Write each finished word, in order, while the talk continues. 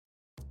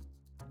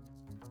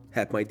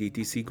Help my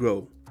DTC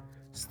grow.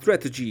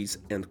 Strategies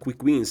and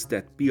quick wins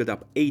that build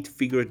up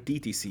 8-figure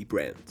DTC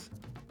brand.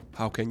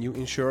 How can you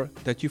ensure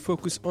that you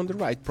focus on the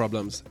right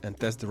problems and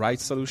test the right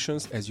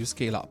solutions as you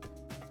scale up?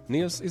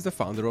 Nils is the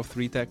founder of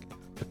 3Tech,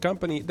 a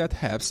company that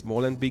helps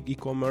small and big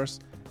e-commerce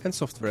and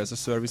software as a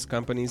service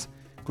companies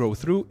grow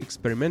through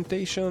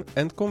experimentation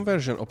and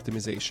conversion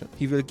optimization.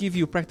 He will give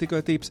you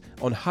practical tips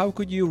on how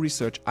could you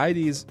research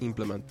ideas,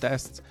 implement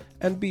tests,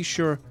 and be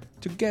sure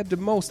to get the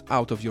most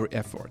out of your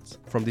efforts.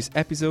 From this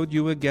episode,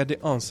 you will get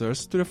the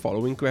answers to the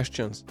following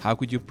questions. How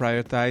could you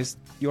prioritize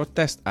your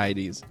test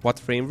ideas? What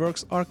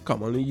frameworks are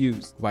commonly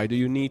used? Why do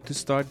you need to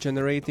start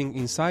generating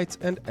insights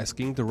and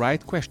asking the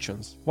right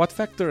questions? What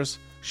factors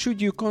should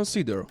you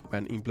consider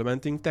when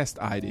implementing test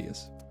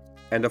ideas?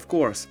 And of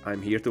course,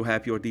 I'm here to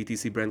help your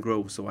DTC brand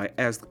grow, so I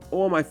asked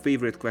all my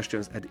favorite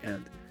questions at the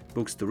end.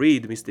 Books to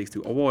read, mistakes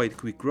to avoid,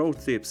 quick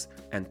growth tips,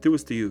 and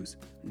tools to use.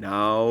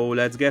 Now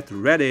let's get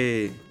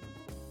ready!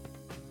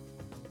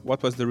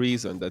 What was the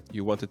reason that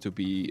you wanted to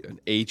be an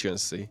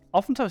agency?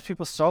 Oftentimes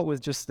people start with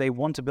just they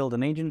want to build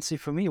an agency.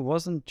 For me, it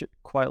wasn't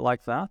quite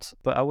like that,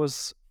 but I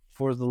was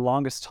for the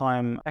longest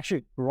time,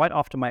 actually right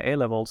after my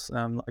A-levels,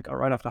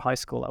 right after high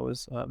school, I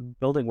was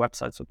building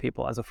websites for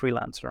people as a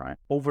freelancer. Right?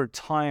 Over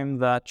time,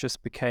 that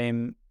just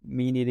became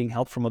me needing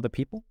help from other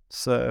people.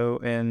 So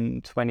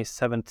in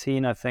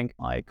 2017, I think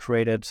I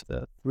created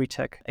the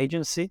 3Tech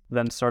agency,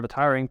 then started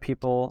hiring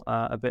people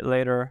a bit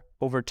later.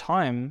 Over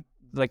time,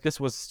 like this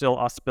was still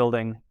us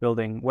building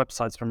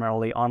websites,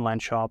 primarily online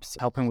shops,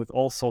 helping with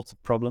all sorts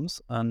of problems.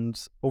 And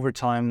over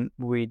time,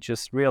 we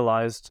just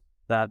realized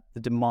that the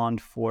demand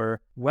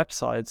for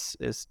websites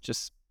is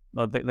just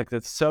like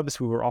the service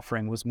we were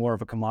offering was more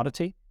of a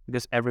commodity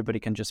because everybody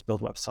can just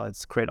build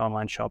websites, create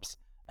online shops.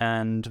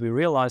 And we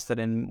realized that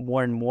in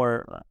more and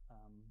more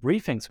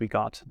briefings we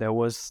got, there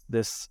was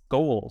this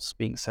goals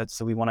being set.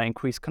 So we want to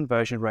increase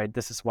conversion rate.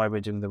 This is why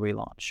we're doing the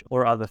relaunch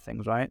or other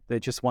things, right? They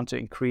just want to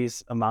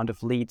increase amount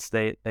of leads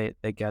they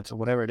get or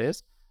whatever it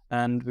is.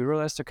 And we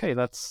realized, okay,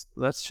 let's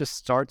just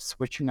start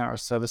switching our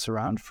service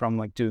around from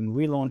like doing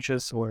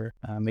relaunches or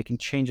making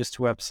changes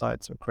to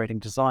websites or creating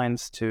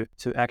designs to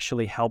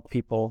actually help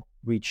people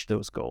reach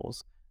those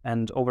goals.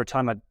 And over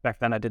time, back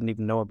then I didn't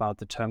even know about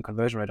the term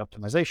conversion rate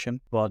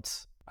optimization,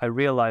 but I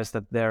realized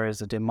that there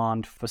is a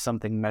demand for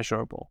something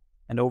measurable.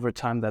 And over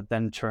time, that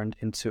then turned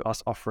into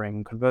us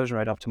offering conversion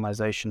rate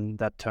optimization,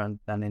 that turned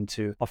then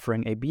into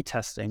offering A/B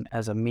testing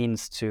as a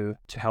means to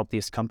help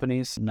these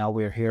companies. Now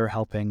we're here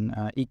helping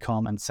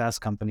e-com and SaaS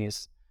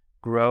companies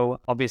grow.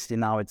 Obviously,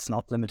 now it's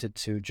not limited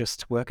to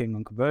just working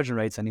on conversion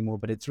rates anymore,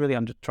 but it's really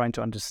trying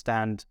to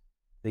understand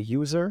the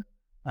user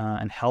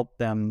and help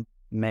them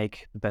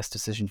make the best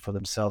decision for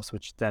themselves,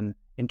 which then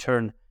in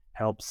turn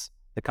helps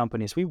the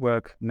companies we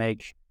work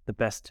make the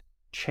best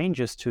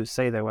changes to,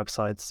 say, their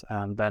websites,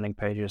 landing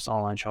pages,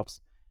 online shops.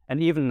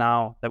 And even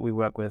now that we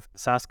work with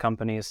SaaS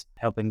companies,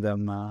 helping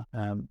them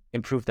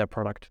improve their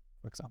product,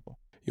 for example.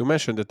 You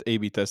mentioned that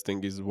A/B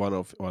testing is one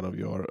of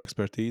your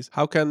expertise.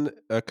 How can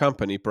a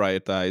company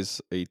prioritize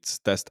its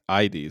test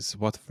IDs?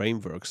 What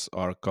frameworks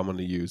are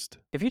commonly used?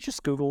 If you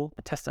just Google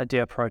a test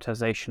idea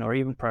prioritization or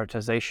even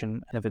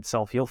prioritization of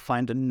itself, you'll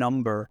find a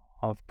number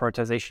of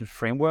prioritization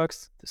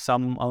frameworks.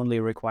 Some only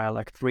require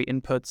like 3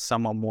 inputs.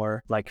 Some are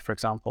more like, for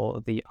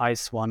example, the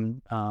ICE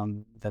one.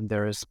 Then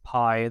there is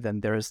Pi. Then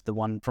there is the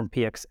one from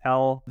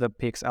PXL, the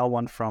PXL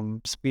one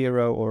from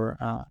Spiro, or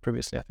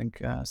previously, I think,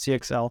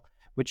 CXL,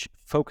 which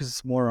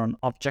focuses more on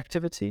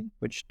objectivity,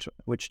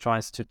 which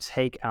tries to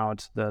take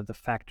out the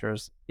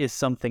factors, is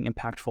something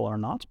impactful or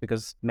not,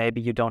 because maybe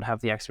you don't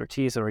have the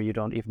expertise or you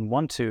don't even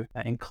want to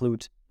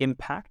include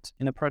impact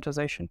in a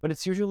prioritization. But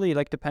it's usually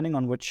like depending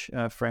on which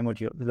framework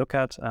you look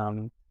at.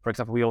 For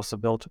example, we also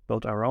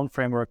built our own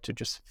framework to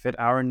just fit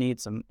our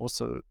needs and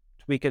also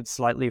tweak it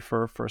slightly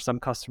for some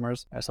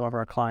customers, some of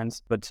our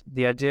clients. But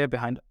the idea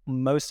behind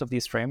most of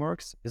these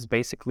frameworks is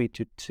basically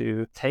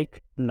to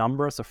take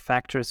numbers of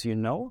factors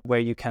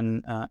where you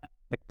can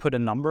put a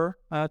number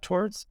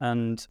towards,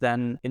 and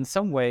then in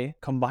some way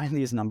combine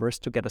these numbers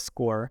to get a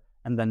score,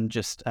 and then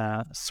just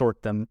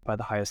sort them by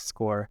the highest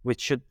score,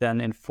 which should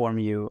then inform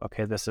you,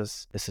 okay, this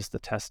is the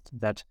test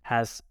that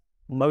has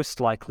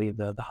most likely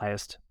the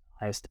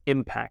highest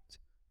impact.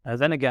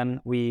 Then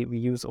again, we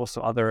use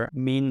also other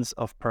means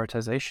of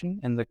prioritization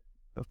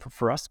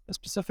for us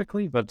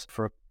specifically, but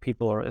for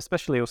people, or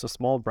especially also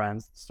small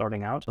brands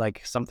starting out,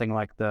 like something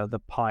like the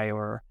Pi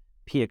or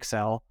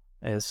PXL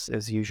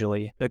is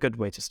usually a good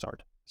way to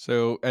start.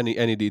 So any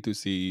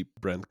D2C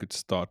brand could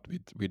start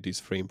with this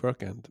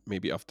framework, and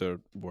maybe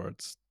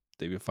afterwards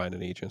they will find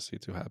an agency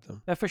to help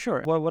them. Yeah, for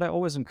sure. Well, what I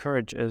always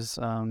encourage is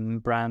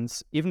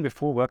brands, even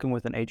before working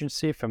with an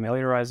agency,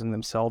 familiarizing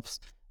themselves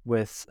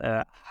with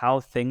how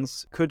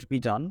things could be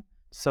done.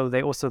 So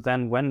they also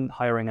then, when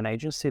hiring an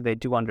agency, they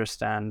do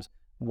understand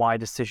why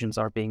decisions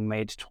are being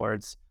made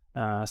towards,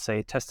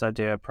 say, test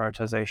idea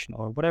prioritization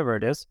or whatever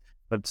it is.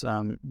 But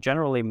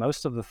generally,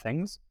 most of the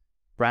things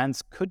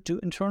brands could do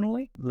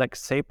internally, like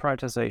say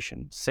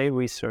prioritization, say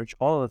research,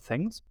 all of the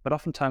things, but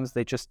oftentimes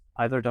they just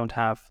either don't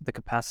have the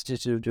capacity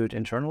to do it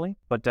internally,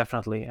 but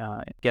definitely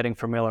getting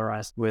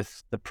familiarized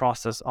with the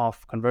process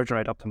of conversion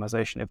rate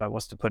optimization, if I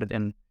was to put it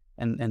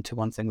into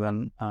one thing,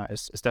 then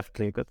is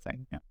definitely a good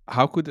thing. Yeah.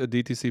 How could a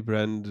DTC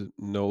brand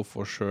know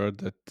for sure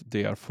that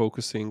they are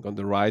focusing on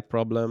the right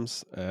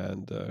problems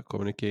and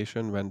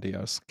communication when they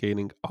are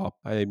scaling up?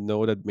 I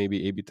know that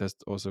maybe A/B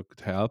test also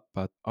could help,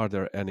 but are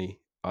there any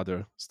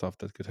other stuff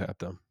that could help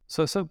them?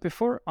 So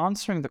before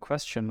answering the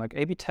question, like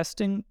A/B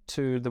testing,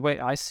 to the way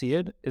I see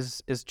it,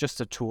 is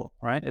just a tool,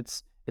 right?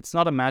 It's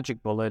not a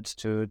magic bullet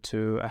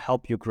to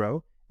help you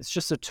grow. It's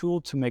just a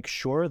tool to make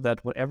sure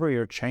that whatever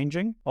you're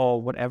changing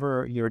or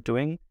whatever you're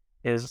doing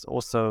is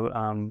also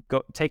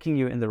taking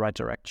you in the right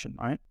direction,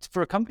 right?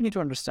 For a company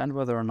to understand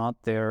whether or not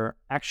they're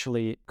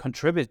actually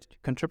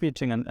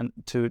contributing and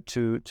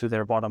to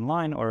their bottom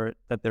line, or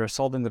that they're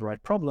solving the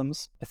right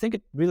problems, I think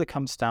it really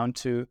comes down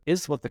to,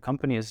 is what the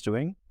company is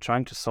doing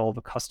trying to solve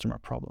a customer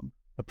problem,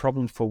 a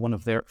problem for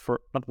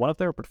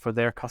for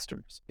their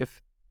customers.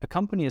 If a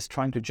company is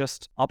trying to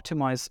just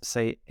optimize,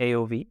 say,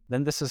 AOV,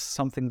 then this is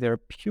something they're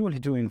purely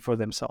doing for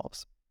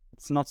themselves.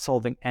 It's not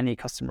solving any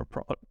customer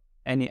problem,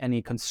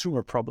 any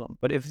consumer problem.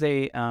 But if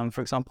they,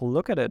 for example,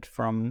 look at it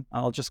from,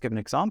 I'll just give an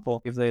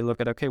example. If they look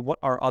at, okay, what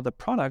are other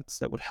products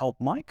that would help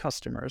my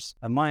customers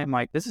and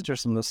my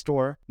visitors in the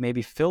store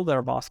maybe fill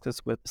their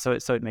baskets with, so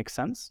it makes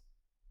sense,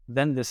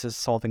 then this is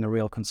solving a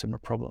real consumer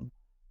problem.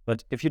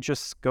 But if you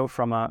just go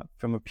from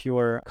a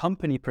pure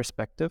company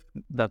perspective,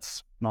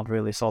 that's not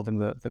really solving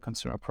the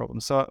consumer problem.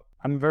 So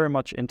I'm very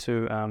much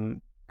into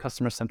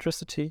customer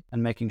centricity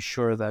and making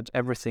sure that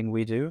everything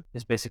we do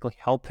is basically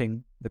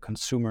helping the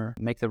consumer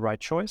make the right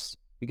choice,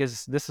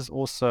 because this is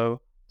also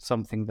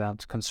something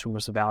that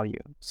consumers value,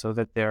 so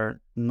that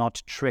they're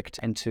not tricked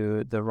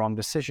into the wrong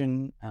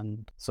decision.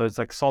 And so it's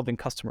like solving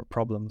customer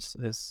problems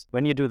is,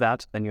 when you do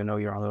that, then you know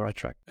you're on the right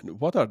track. And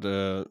what are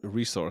the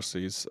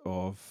resources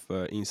of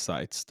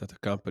insights that a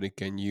company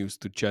can use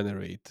to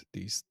generate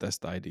these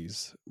test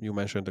IDs? You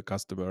mentioned the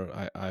customer.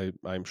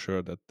 I'm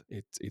sure that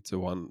it's a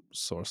one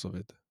source of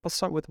it. Let's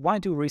start with, why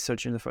do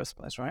research in the first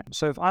place, right?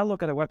 So if I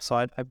look at a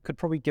website, I could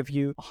probably give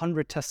you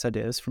 100 test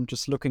ideas from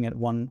just looking at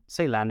one,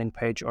 say, landing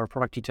page or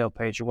product detail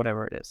page or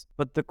whatever it is.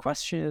 But the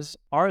question is,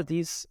 are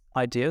these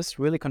ideas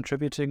really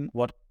contributing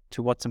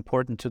to what's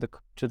important to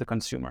the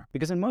consumer?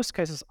 Because in most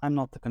cases, I'm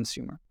not the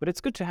consumer. But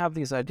it's good to have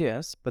these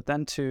ideas, but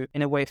then to,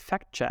 in a way,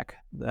 fact check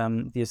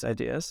these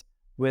ideas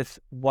with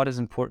what is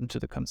important to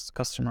the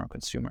customer or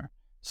consumer.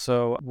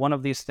 So one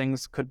of these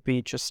things could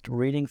be just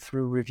reading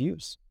through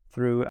reviews,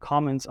 through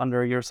comments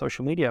under your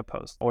social media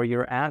posts or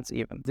your ads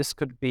even. This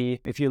could be,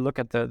 if you look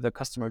at the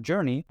customer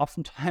journey,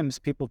 oftentimes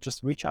people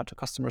just reach out to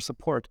customer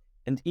support,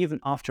 and even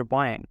after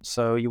buying.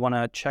 So you want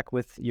to check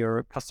with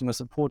your customer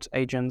support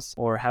agents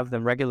or have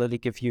them regularly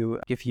give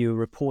you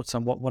reports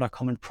on what are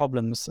common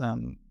problems,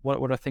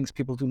 what are things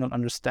people do not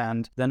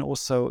understand. Then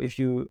also, if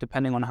you,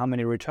 depending on how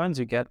many returns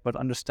you get, but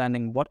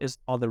understanding what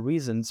are the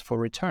reasons for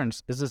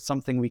returns. Is it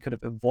something we could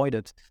have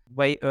avoided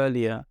way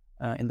earlier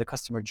in the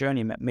customer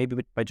journey, maybe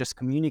by just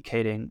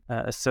communicating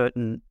a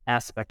certain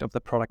aspect of the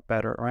product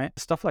better, right?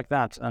 Stuff like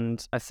that.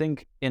 And I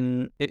think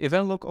if I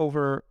look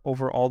over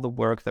all the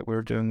work that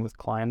we're doing with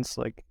clients,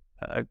 like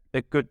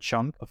a good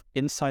chunk of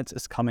insights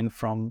is coming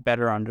from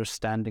better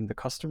understanding the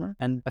customer.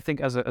 And I think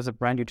as a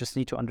brand, you just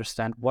need to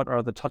understand what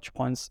are the touch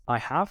points I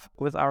have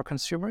with our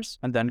consumers,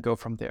 and then go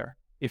from there.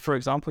 If, for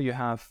example, you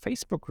have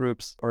Facebook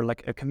groups or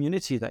like a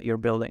community that you're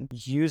building,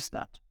 use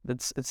that.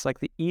 It's like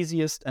the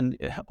easiest and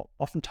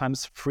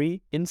oftentimes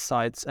free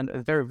insights and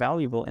very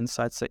valuable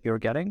insights that you're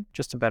getting,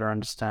 just to better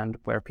understand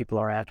where people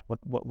are at,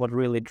 what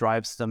really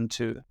drives them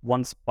to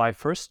once buy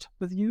first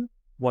with you,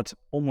 what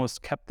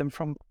almost kept them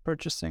from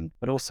purchasing,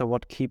 but also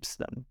what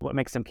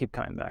makes them keep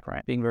coming back,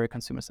 right? Being very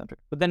consumer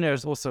centric. But then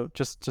there's also,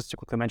 just to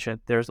quickly mention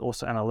it, there's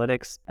also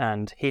analytics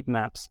and heat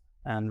maps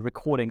and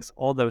recordings,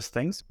 all those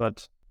things,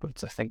 but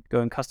I think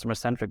going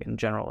customer-centric in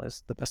general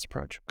is the best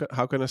approach.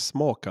 How can a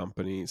small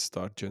company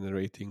start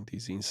generating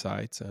these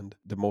insights? And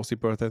the most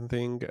important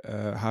thing,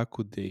 how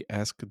could they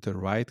ask the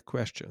right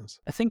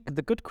questions? I think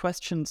the good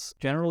questions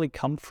generally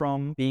come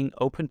from being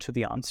open to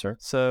the answer.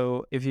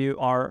 So if you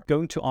are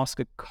going to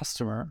ask a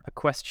customer a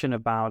question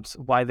about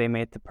why they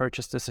made the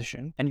purchase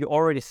decision, and you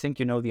already think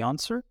you know the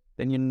answer,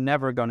 then you're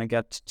never going to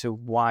get to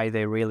why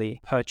they really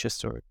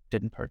purchased or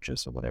didn't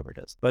purchase or whatever it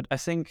is. But I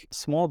think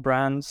small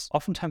brands,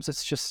 oftentimes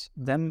it's just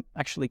them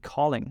actually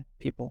calling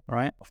people,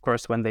 right? Of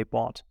course, when they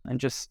bought, and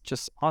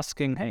just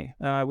asking, hey,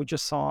 we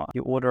just saw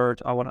you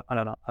ordered,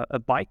 a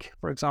bike,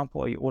 for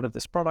example, or you ordered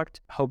this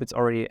product. Hope it's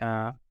already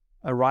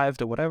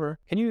arrived or whatever.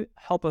 Can you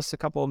help us a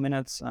couple of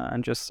minutes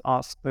and just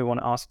ask, we want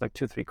to ask like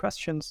 2-3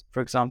 questions.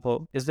 For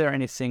example, is there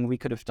anything we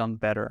could have done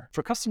better?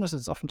 For customers,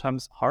 it's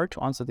oftentimes hard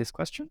to answer these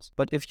questions.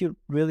 But if you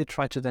really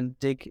try to then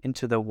dig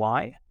into the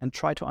why and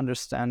try to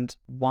understand,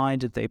 why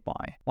did they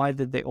buy? Why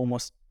did they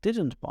almost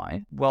didn't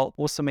buy? Well,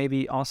 also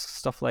maybe ask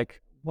stuff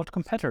like, what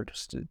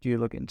competitors do you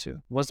look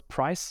into? Was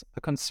price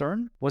a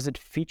concern? Was it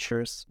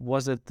features?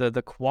 Was it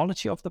the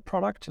quality of the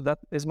product that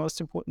is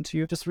most important to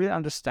you? Just really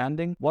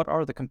understanding what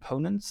are the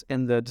components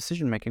in the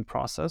decision-making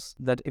process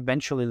that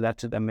eventually led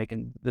to them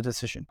making the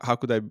decision. How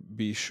could I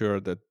be sure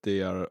that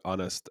they are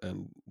honest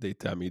and they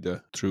tell me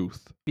the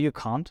truth? You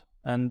can't.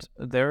 And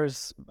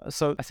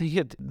so I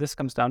think this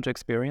comes down to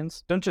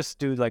experience. Don't just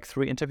do like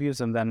 3 interviews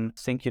and then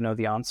think you know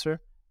the answer,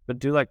 but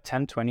do like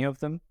 10, 20 of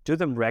them. Do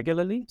them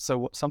regularly.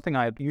 So something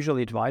I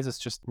usually advise is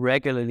just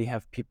regularly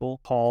have people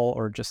call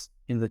or just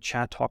in the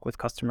chat talk with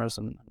customers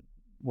and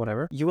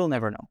whatever. You will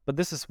never know. But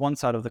this is one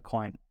side of the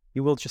coin.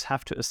 You will just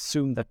have to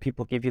assume that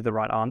people give you the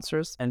right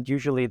answers. And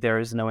usually there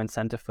is no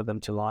incentive for them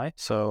to lie.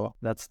 So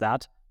that's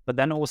that. But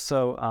then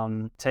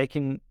also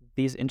taking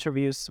these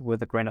interviews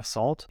with a grain of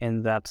salt,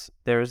 in that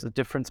there's a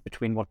difference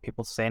between what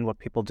people say and what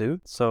people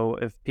do. So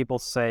if people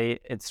say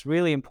it's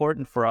really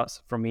important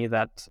for me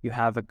that you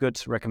have a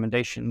good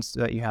recommendations,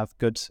 that you have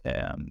good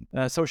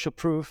social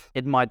proof,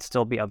 it might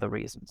still be other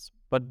reasons.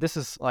 But this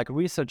is like,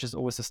 research is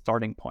always a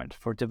starting point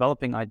for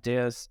developing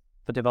ideas,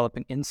 for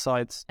developing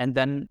insights, and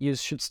then you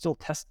should still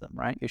test them,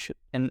 right? You should,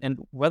 and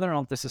whether or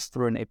not this is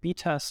through an A/B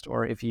test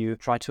or if you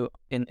try to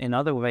in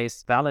other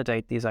ways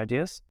validate these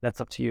ideas,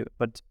 that's up to you.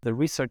 But the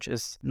research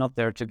is not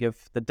there to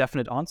give the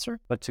definite answer,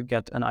 but to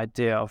get an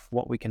idea of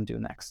what we can do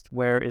next.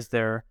 Where is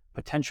there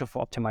potential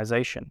for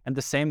optimization? And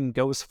the same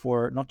goes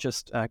for not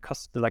just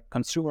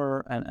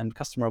consumer and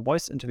customer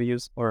voice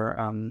interviews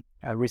or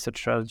research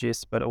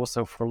strategies, but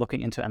also for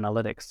looking into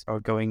analytics or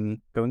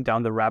going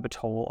down the rabbit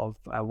hole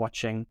of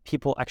watching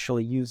people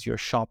actually use your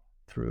shop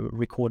through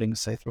recording,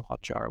 say through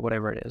Hotjar or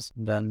whatever it is,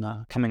 and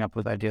then coming up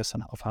with ideas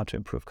of how to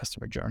improve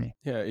customer journey.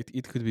 Yeah,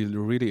 it could be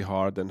really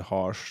hard and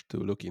harsh to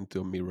look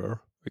into a mirror,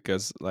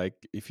 because like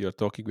if you're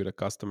talking with the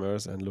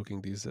customers and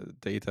looking these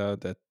data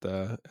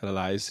that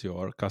analyze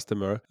your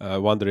customer,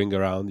 wandering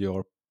around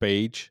your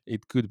page,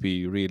 it could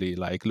be really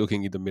like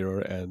looking in the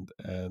mirror and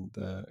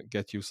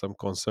get you some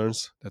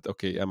concerns that,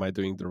 okay, am I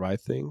doing the right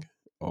thing?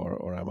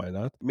 Or am I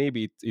not?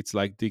 Maybe it's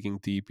like digging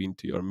deep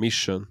into your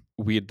mission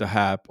with the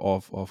help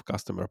of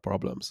customer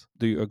problems.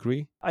 Do you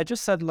agree? I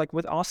just said, like,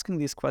 with asking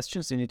these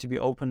questions, you need to be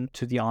open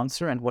to the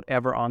answer and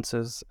whatever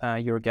answers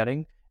you're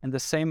getting. And the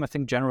same, I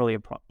think, generally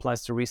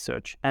applies to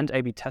research and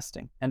A/B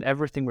testing and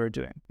everything we're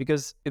doing.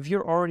 Because if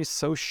you're already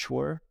so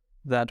sure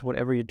that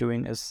whatever you're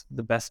doing is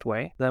the best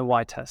way, then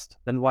why test?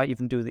 Then why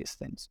even do these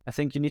things? I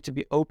think you need to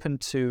be open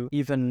to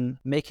even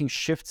making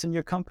shifts in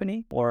your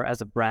company or as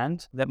a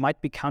brand that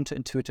might be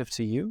counterintuitive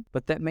to you,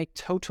 but that make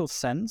total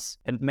sense,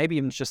 and maybe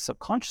even just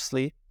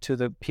subconsciously, to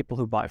the people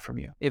who buy from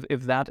you.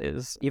 If that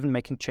is even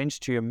making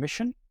change to your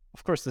mission,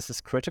 of course, this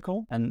is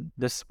critical and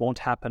this won't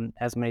happen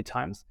as many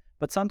times,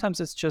 but sometimes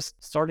it's just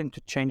starting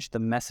to change the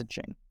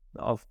messaging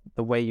of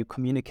the way you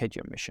communicate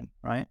your mission,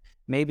 right?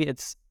 Maybe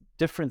it's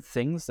different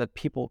things that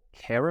people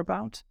care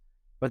about,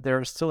 but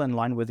they're still in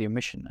line with your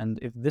mission. And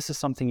if this is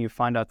something you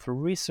find out through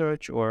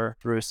research or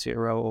through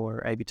CRO or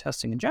A/B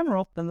testing in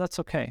general, then that's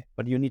okay.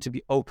 But you need to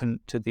be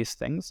open to these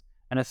things.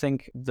 And I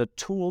think the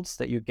tools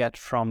that you get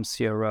from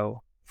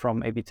CRO,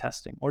 from A/B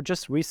testing, or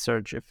just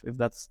research, if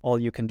that's all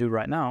you can do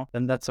right now,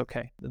 then that's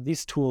okay.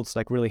 These tools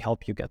like really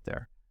help you get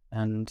there.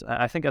 And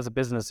I think as a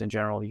business in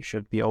general, you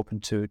should be open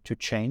to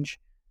change,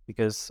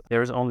 because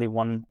there is only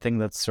one thing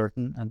that's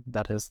certain, and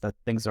that is that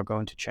things are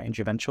going to change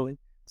eventually.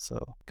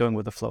 So going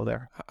with the flow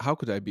there. How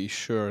could I be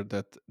sure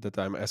that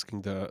I'm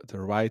asking the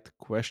right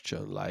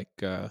question? Like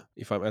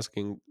if I'm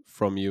asking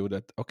from you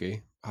that,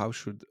 okay, how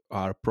should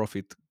our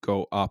profit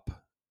go up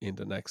in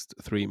the next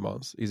 3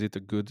 months? Is it a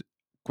good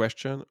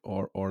question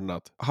or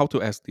not? How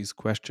to ask these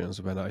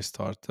questions when I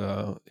start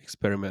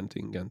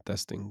experimenting and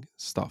testing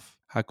stuff?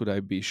 How could I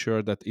be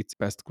sure that it's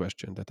best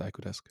question that I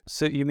could ask?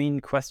 So you mean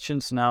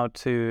questions now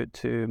to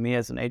me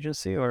as an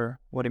agency, or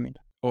what do you mean?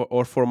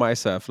 Or for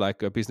myself,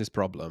 like a business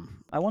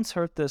problem. I once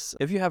heard this: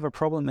 if you have a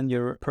problem in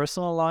your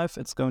personal life,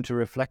 it's going to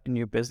reflect in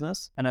your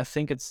business. And I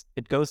think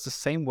it goes the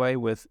same way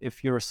with,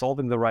 if you're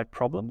solving the right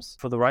problems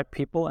for the right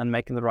people and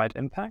making the right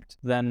impact,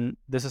 then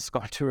this is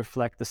going to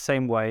reflect the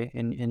same way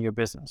in your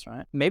business,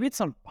 right? Maybe it's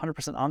not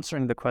 100%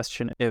 answering the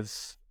question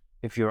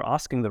if you're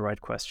asking the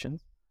right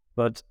questions,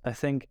 but I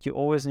think you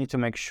always need to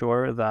make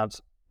sure that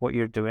what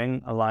you're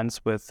doing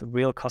aligns with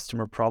real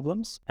customer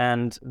problems.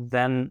 And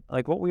then,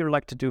 like, what we would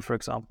like to do, for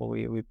example,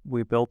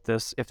 we built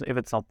this, if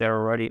it's not there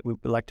already, we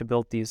would like to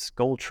build these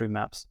goal tree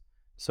maps.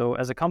 So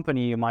as a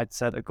company, you might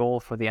set a goal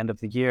for the end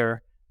of the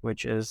year,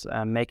 which is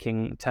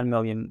making $10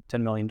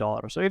 million.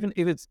 So even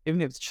if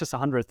it's just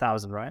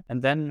 100,000, right?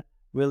 And then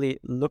really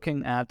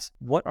looking at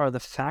what are the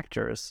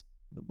factors,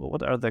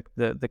 what are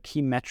the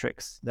key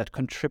metrics that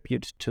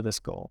contribute to this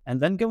goal,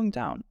 and then going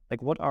down,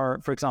 like, what are,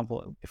 for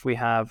example, if we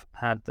have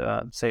had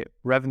say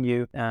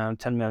revenue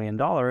 $10 million,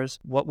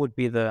 what would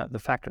be the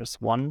factors?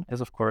 One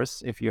is, of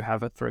course, if you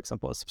have for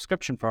example, a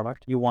subscription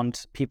product, you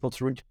want people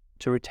to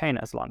to retain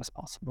as long as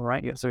possible,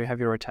 right? So you have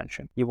your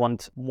retention. You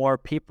want more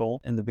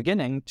people in the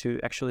beginning to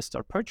actually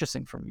start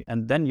purchasing from you.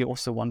 And then you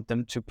also want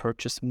them to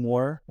purchase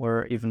more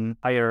or even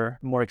higher,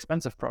 more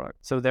expensive products.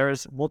 So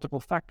there's multiple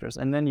factors.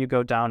 And then you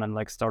go down and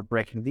like start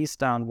breaking these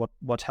down.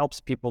 What helps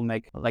people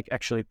make like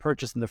actually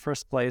purchase in the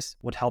first place?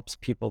 What helps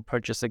people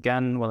purchase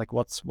again? Well, like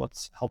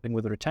what's helping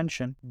with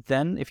retention?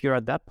 Then if you're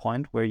at that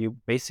point where you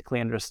basically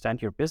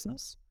understand your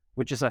business,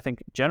 which is I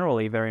think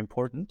generally very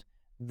important,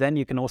 then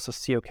you can also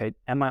see, okay,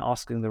 am I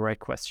asking the right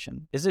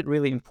question? Is it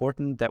really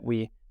important that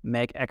we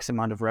make X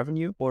amount of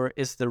revenue? Or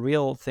is the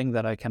real thing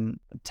that I can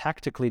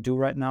tactically do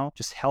right now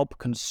just help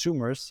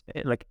consumers,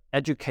 like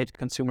educate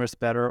consumers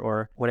better,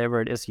 or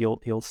whatever it is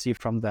you'll see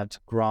from that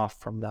graph,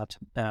 from that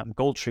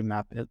goal tree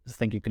map. I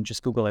think you can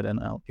just Google it and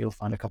you'll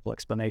find a couple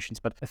explanations.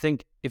 But I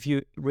think if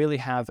you really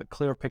have a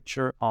clear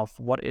picture of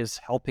what is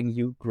helping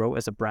you grow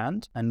as a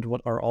brand and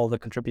what are all the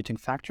contributing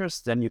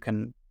factors, then you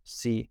can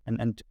see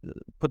and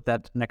put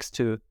that next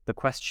to the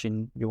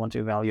question you want to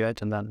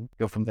evaluate and then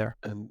go from there.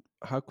 And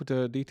how could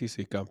a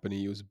DTC company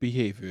use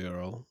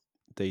behavioral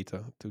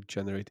data to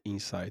generate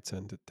insights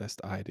and to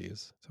test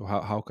ideas? So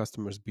how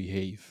customers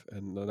behave,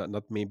 and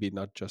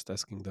not just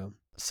asking them.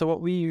 So what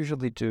we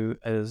usually do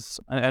is,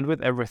 and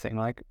with everything,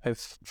 like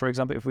if, for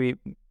example, if we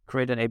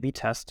create an A/B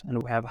test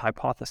and we have a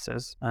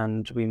hypothesis,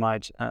 and we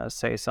might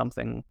say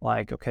something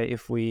like, okay,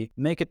 if we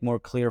make it more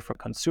clear for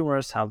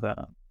consumers how the,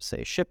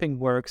 say, shipping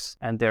works,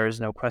 and there is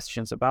no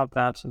questions about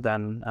that,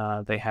 then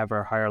they have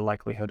a higher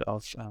likelihood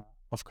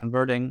of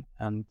converting,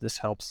 and this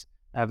helps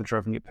average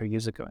revenue per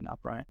user going up,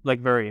 right? Like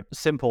very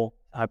simple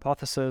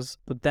hypothesis,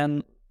 but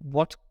then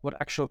what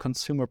actual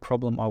consumer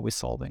problem are we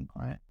solving,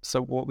 right?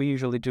 So what we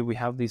usually do, we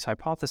have these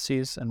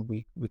hypotheses, and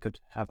we could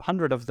have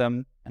 100 of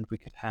them, and we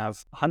could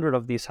have 100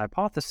 of these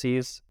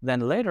hypotheses. Then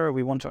later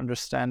we want to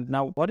understand,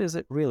 now what is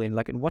it really,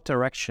 like in what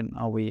direction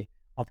are we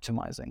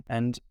optimizing?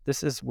 And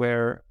this is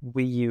where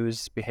we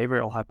use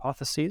behavioral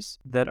hypotheses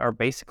that are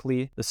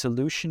basically the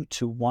solution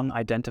to one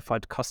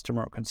identified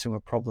customer or consumer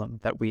problem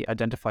that we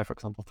identify, for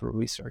example, through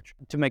research.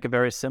 To make a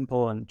very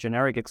simple and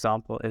generic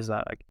example is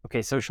that, like,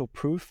 okay, social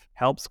proof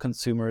helps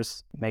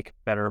consumers make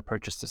better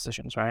purchase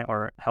decisions, right?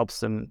 Or helps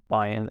them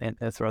buy in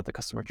throughout the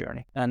customer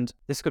journey. And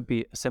this could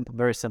be a simple,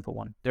 very simple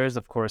one. There is,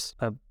 of course,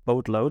 a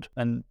boatload,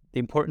 and the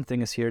important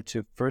thing is here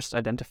to first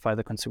identify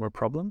the consumer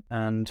problem.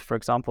 And for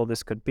example,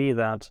 this could be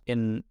that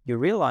you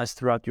realize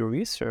throughout your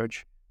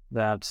research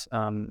that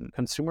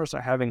consumers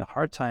are having a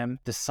hard time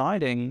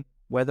deciding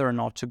whether or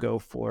not to go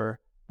for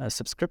a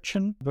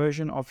subscription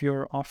version of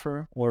your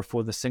offer or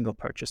for the single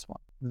purchase one.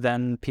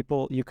 Then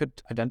you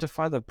could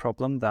identify the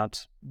problem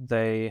that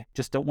they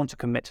just don't want to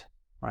commit,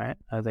 right?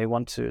 They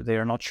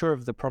are not sure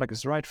if the product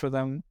is right for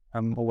them,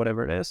 or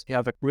whatever it is. You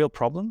have a real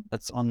problem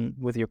that's on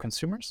with your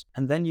consumers,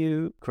 and then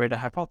you create a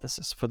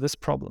hypothesis for this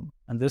problem.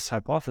 And this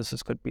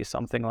hypothesis could be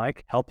something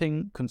like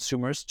helping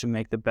consumers to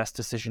make the best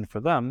decision for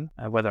them,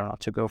 whether or not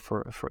to go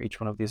for each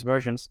one of these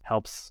versions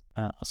helps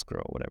us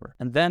grow, whatever.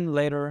 And then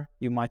later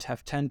you might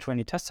have 10,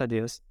 20 test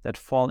ideas that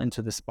fall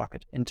into this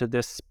bucket, into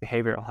this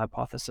behavioral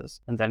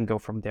hypothesis, and then go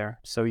from there.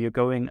 So you're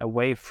going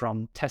away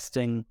from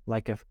testing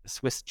like a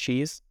Swiss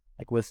cheese,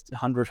 like with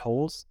 100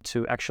 holes,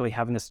 to actually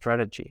having a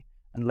strategy.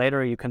 And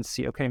later you can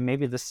see, okay,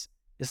 maybe this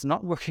is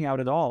not working out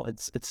at all.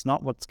 It's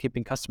not what's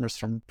keeping customers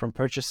from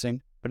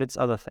purchasing, but it's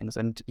other things.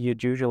 And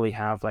you'd usually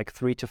have like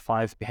 3 to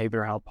 5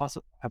 behavioral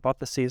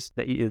hypotheses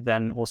that you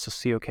then also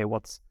see, okay,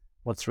 what's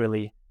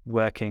really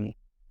working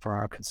for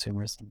our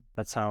consumers. And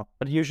that's how.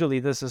 But usually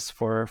this is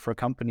for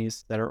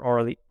companies that are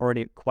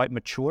already quite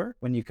mature,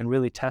 when you can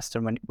really test,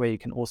 and where you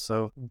can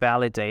also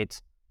validate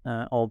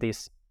all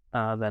these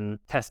then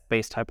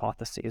test-based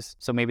hypotheses.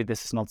 So maybe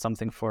this is not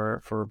something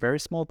for very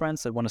small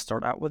brands that want to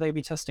start out with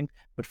A/B testing,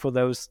 but for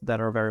those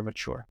that are very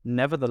mature.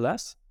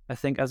 Nevertheless, I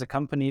think as a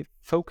company,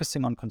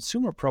 focusing on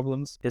consumer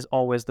problems is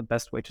always the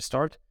best way to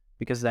start,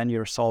 because then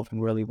you're solving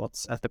really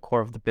what's at the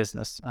core of the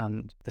business,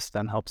 and this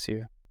then helps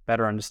you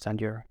better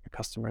understand your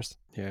customers.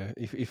 Yeah,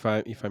 if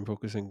I'm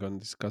focusing on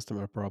these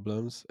customer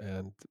problems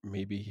and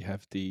maybe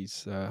have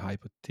these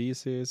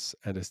hypotheses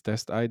and as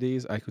test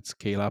IDs, I could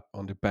scale up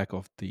on the back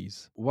of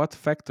these. What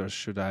factors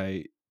should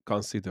I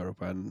consider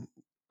when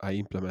I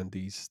implement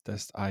these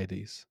test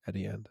IDs at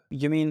the end?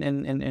 You mean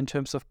in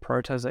terms of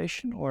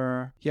prioritization,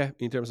 or? Yeah,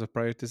 in terms of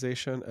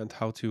prioritization and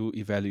how to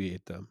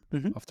evaluate them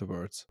Mhm.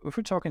 afterwards. If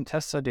we're talking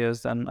test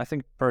ideas, then I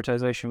think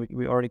prioritization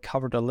we already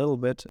covered a little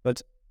bit,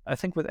 but I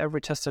think with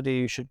every test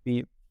idea, you should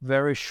be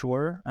very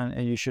sure,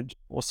 and you should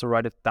also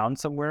write it down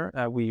somewhere.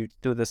 We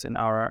do this in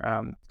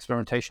our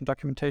experimentation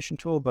documentation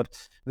tool,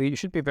 but you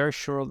should be very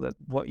sure that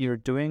what you're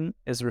doing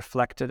is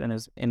reflected and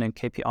is in a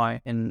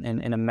KPI,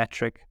 in a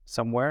metric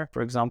somewhere.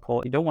 For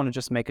example, you don't want to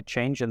just make a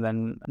change and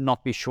then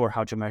not be sure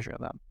how to measure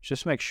them.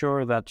 Just make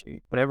sure that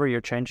whatever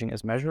you're changing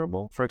is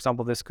measurable. For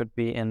example, this could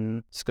be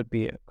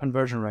a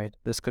conversion rate.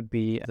 This could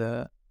be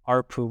the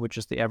ARPU, which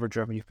is the average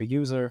revenue per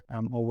user,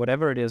 or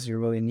whatever it is you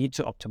really need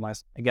to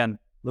optimize. Again,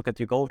 look at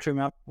your goal tree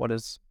map. What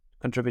is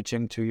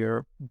contributing to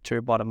your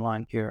bottom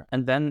line here.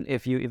 And then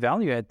if you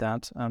evaluate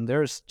that,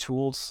 there's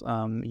tools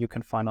you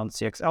can find on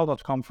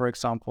cxl.com, for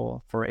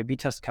example, for A/B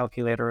test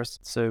calculators.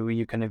 So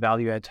you can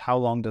evaluate how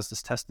long does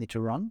this test need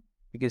to run,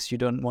 because you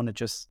don't want to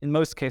just, in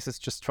most cases,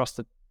 just trust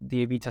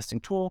the A/B testing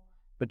tool,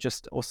 but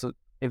just also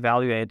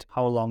evaluate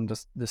how long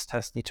does this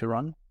test need to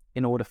run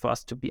in order for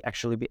us to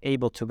actually be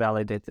able to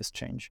validate this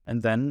change.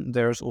 And then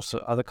there's also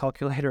other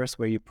calculators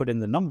where you put in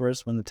the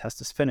numbers when the test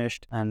is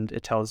finished, and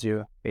it tells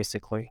you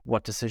basically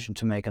what decision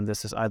to make. And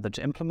this is either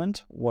to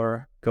implement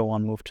or go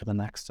on, move to the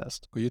next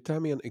test. Could you tell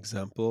me an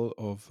example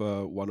of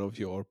one of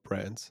your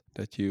brands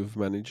that you've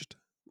managed,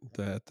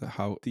 that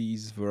how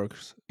these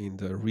works in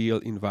the real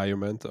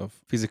environment of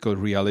physical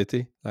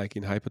reality? Like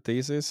in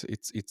hypothesis,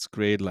 it's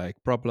great,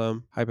 like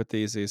problem,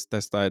 hypothesis,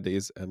 test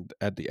IDs, and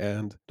at the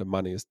end the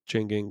money is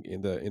changing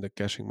in the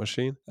cashing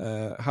machine.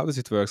 How does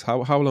it work?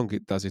 How long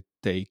does it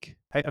take?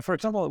 For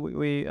example,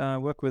 we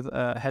work with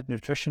Head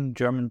Nutrition,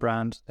 German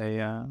brand.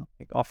 They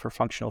offer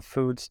functional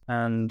foods,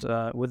 and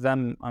with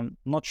them, I'm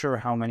not sure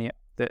how many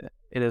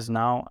it is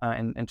now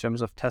in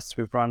terms of tests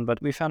we've run,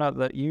 but we found out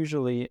that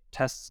usually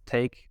tests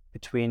take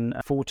between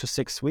 4 to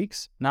 6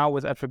 weeks. Now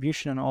with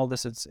attribution and all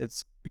this,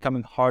 it's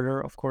becoming harder,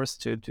 of course,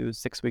 to do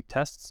 6-week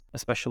tests,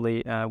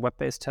 especially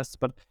web-based tests.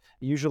 But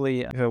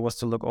usually, if I was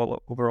to look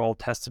overall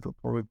tests, it would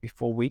probably be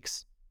 4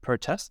 weeks per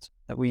test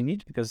that we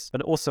need.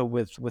 But also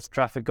with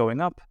traffic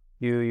going up,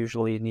 you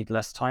usually need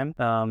less time.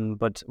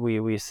 But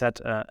we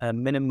set a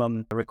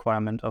minimum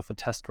requirement of a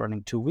test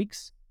running 2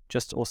 weeks.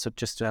 Just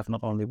to have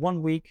not only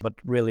 1 week, but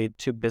really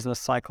 2 business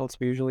cycles,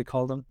 we usually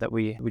call them, that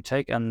we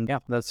take. And yeah,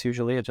 that's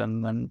usually it.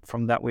 And then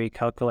from that, we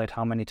calculate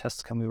how many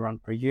tests can we run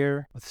per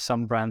year. With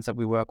some brands that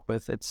we work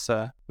with, it's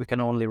we can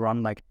only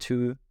run like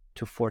 2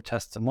 to 4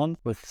 tests a month.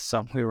 With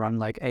some, we run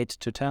like 8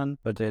 to 10,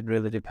 but it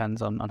really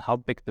depends on how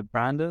big the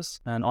brand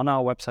is. And on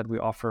our website, we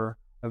offer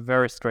a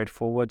very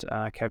straightforward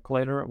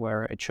calculator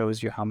where it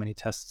shows you how many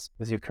tests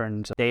with your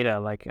current data,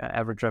 like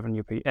average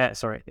revenue per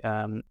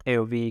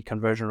AOV,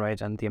 conversion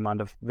rate, and the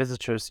amount of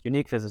visitors,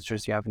 unique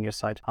visitors you have on your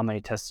site, how many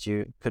tests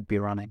you could be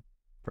running,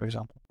 for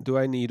example. Do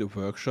I need a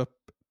workshop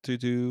to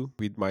do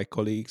with my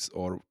colleagues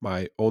or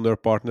my owner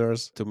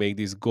partners to make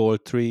this goal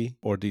tree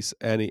or this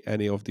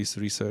any of these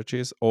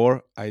researches,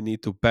 or I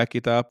need to back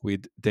it up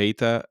with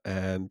data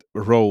and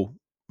raw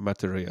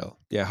material?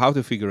 Yeah, how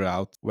to figure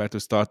out where to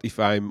start if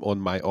I'm on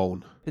my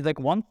own? Like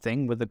one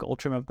thing with the goal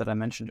tree map that I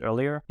mentioned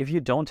earlier, if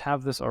you don't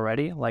have this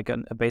already, like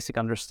a basic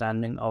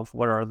understanding of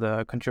what are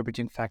the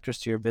contributing factors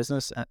to your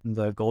business and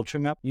the goal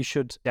tree map, you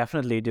should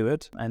definitely do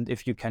it. And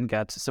if you can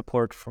get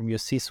support from your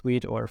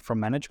C-suite or from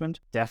management,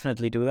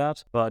 definitely do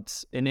that.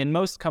 But in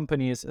most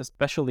companies,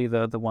 especially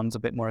the ones a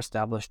bit more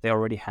established, they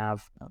already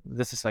have,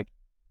 this is like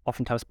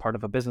oftentimes part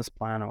of a business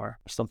plan or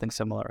something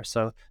similar.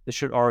 So this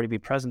should already be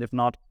present. If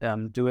not,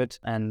 do it.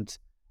 And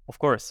of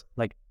course,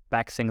 like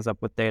back things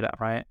up with data,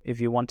 right?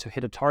 If you want to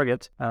hit a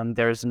target,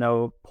 there's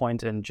no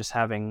point in just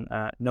having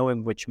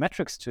knowing which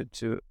metrics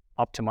to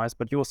optimize,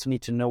 but you also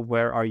need to know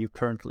where are you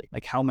currently,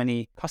 like how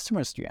many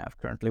customers do you have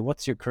currently,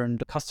 what's your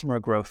current customer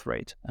growth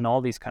rate, and all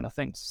these kind of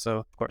things. So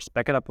of course,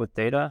 back it up with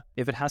data.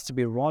 If it has to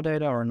be raw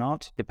data or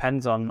not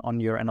depends on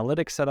your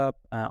analytics setup,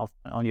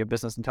 on your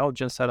business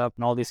intelligence setup,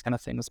 and all these kind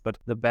of things. But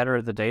the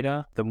better the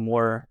data, the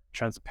more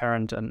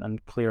transparent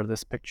and clear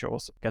this picture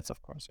also gets, of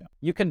course. Yeah,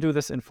 you can do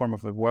this in form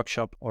of a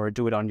workshop or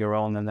do it on your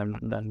own, and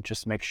then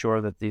just make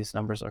sure that these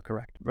numbers are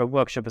correct. A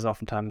workshop is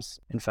oftentimes,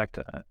 in fact,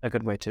 a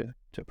good way to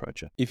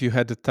approach it. If you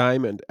had the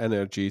time and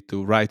energy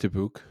to write a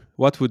book,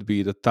 what would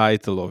be the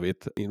title of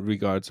it in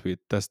regards with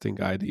testing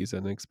IDs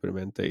and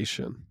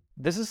experimentation?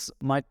 This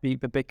might be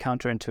a bit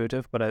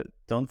counterintuitive, but I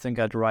don't think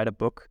I'd write a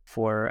book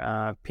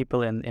for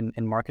people in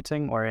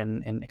marketing or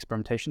in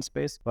experimentation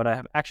space. But I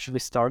have actually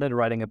started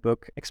writing a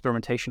book,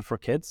 Experimentation for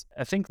Kids.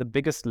 I think the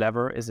biggest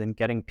lever is in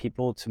getting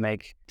people to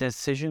make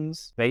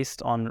decisions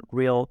based on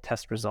real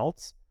test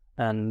results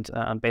and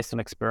based on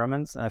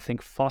experiments. And I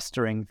think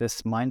fostering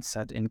this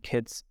mindset in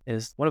kids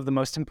is one of the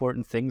most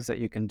important things that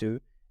you can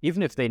do,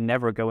 even if they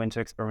never go into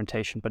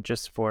experimentation, but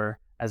just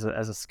as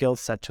a skill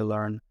set to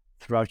learn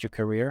throughout your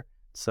career.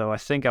 So I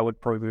think I would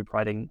probably be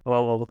writing, I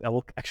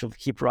will actually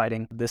keep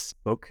writing this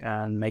book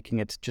and making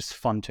it just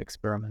fun to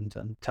experiment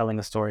and telling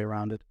a story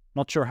around it.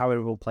 Not sure how it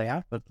will play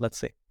out, but let's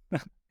see.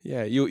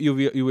 Yeah, you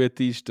will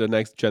teach the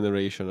next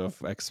generation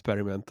of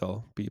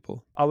experimental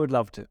people. I would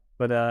love to,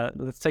 but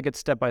let's take it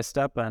step by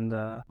step, and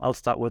I'll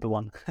start with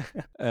one.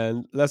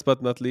 And last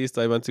but not least,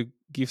 I want to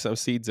give some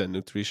seeds and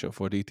nutrition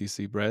for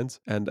DTC brands,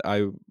 and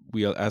I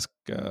will ask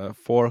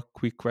 4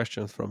 quick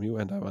questions from you,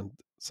 and I want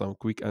some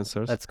quick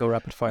answers. Let's go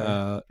rapid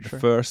fire.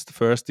 Sure.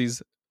 First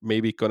is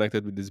maybe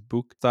connected with this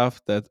book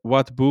stuff, that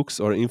what books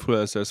or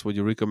influencers would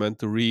you recommend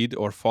to read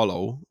or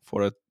follow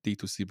for a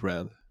D2C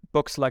brand?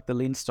 Books like The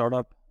Lean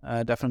Startup,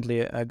 definitely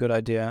a good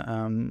idea.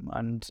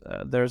 And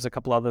there's a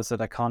couple others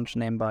that I can't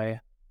name by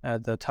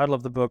the title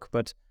of the book,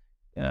 but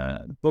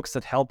books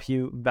that help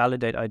you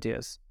validate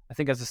ideas. I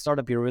think as a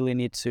startup, you really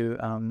need to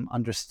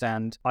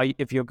understand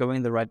if you're going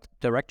in the right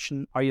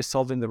direction, are you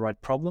solving the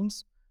right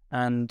problems?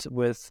 and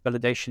with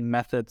validation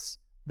methods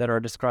that are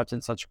described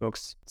in such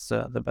books, it's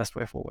the best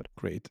way forward.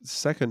 Great.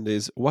 Second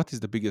is, what is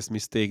the biggest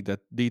mistake that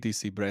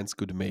DTC brands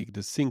could make,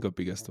 the single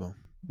biggest one?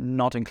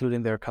 Not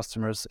including their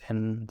customers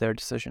in their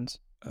decisions.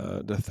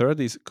 The third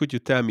is, could you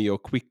tell me your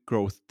quick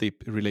growth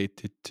tip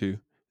related to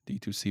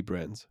D2C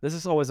brands? This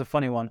is always a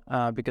funny one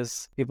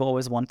because people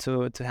always want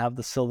to have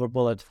the silver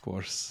bullet. Of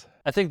course.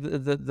 I think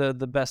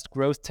the best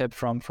growth tip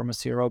from a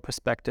CRO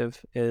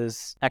perspective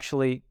is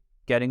actually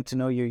getting to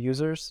know your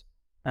users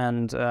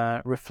and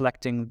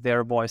reflecting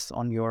their voice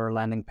on your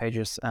landing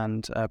pages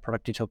and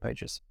product detail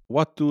pages.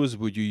 What tools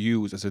would you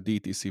use as a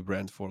DTC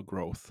brand for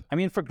growth? I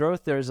mean, for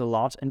growth, there's a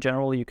lot in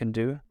general you can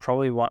do.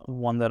 Probably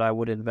one that I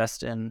would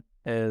invest in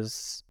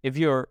is if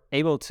you're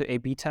able to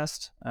A/B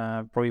test,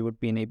 probably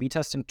would be an A/B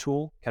testing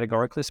tool,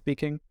 categorically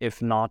speaking.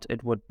 If not,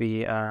 it would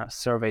be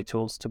survey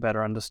tools to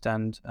better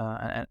understand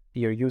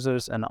your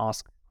users and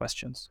ask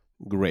questions.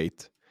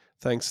 Great.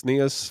 Thanks,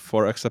 Nils,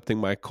 for accepting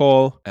my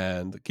call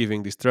and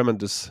giving this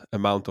tremendous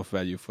amount of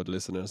value for the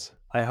listeners.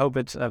 I hope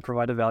it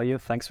provided value.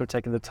 Thanks for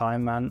taking the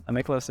time, man.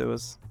 Nicholas, it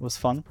was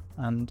fun,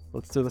 and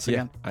let's do this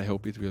again. I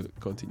hope it will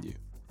continue.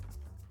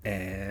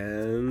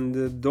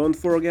 And don't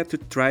forget to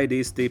try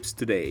these tips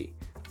today.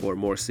 For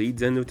more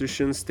seeds and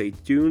nutrition, stay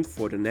tuned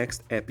for the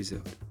next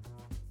episode.